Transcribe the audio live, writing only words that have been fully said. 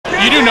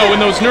You do know when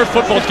those Nerf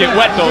footballs get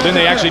wet, though, then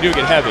they actually do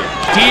get heavy.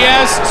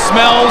 Diaz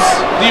smells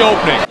the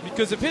opening.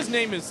 Because if his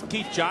name is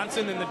Keith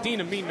Johnson, then the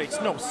Dean of Mean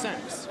makes no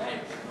sense.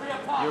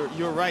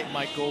 You're right,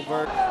 Mike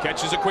Goldberg.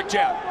 Catches a quick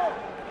jab.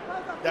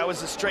 That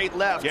was a straight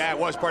left. Yeah, it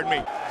was, pardon me.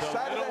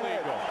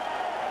 Illegal.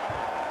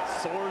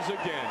 Soars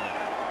again.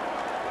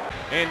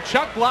 And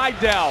Chuck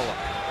Liddell.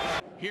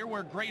 Here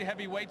where great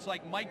heavyweights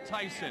like Mike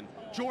Tyson,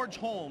 George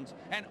Holmes,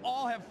 and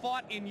all have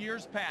fought in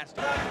years past.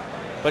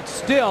 But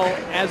still,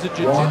 as a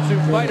jiu-jitsu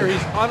fighter,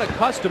 he's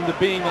unaccustomed to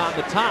being on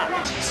the top.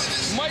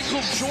 Michael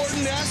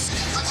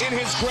Jordan-esque in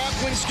his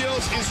grappling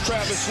skills is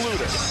Travis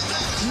Lutter.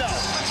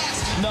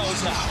 No,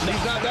 he's not. No,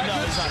 he's not that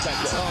good? He's not that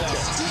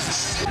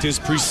good. His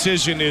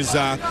precision is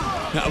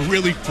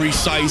really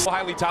precise.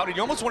 Highly touted.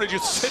 You almost want to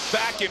just sit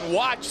back and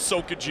watch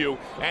Sokoju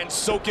and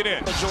soak it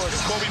in. Jordan,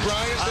 Kobe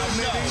Bryant,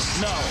 No,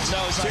 he's not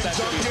that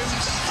good.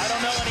 I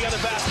don't know any other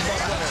basketball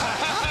player.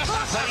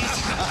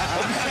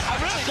 I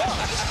really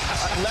don't.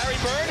 Larry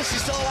Bird, is he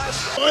still alive?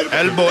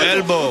 Elbow.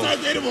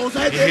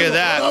 You hear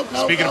that?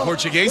 Speaking of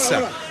Portuguese,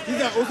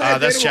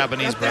 that's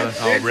Japanese, brother.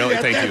 Oh, really?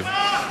 Thank you.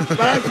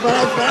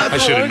 I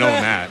should have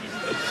known that.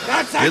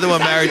 You're the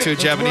one married to a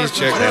Japanese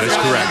chick. That is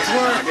correct.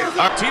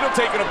 Tito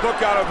taking a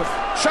book out of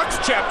Chuck's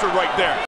chapter right there.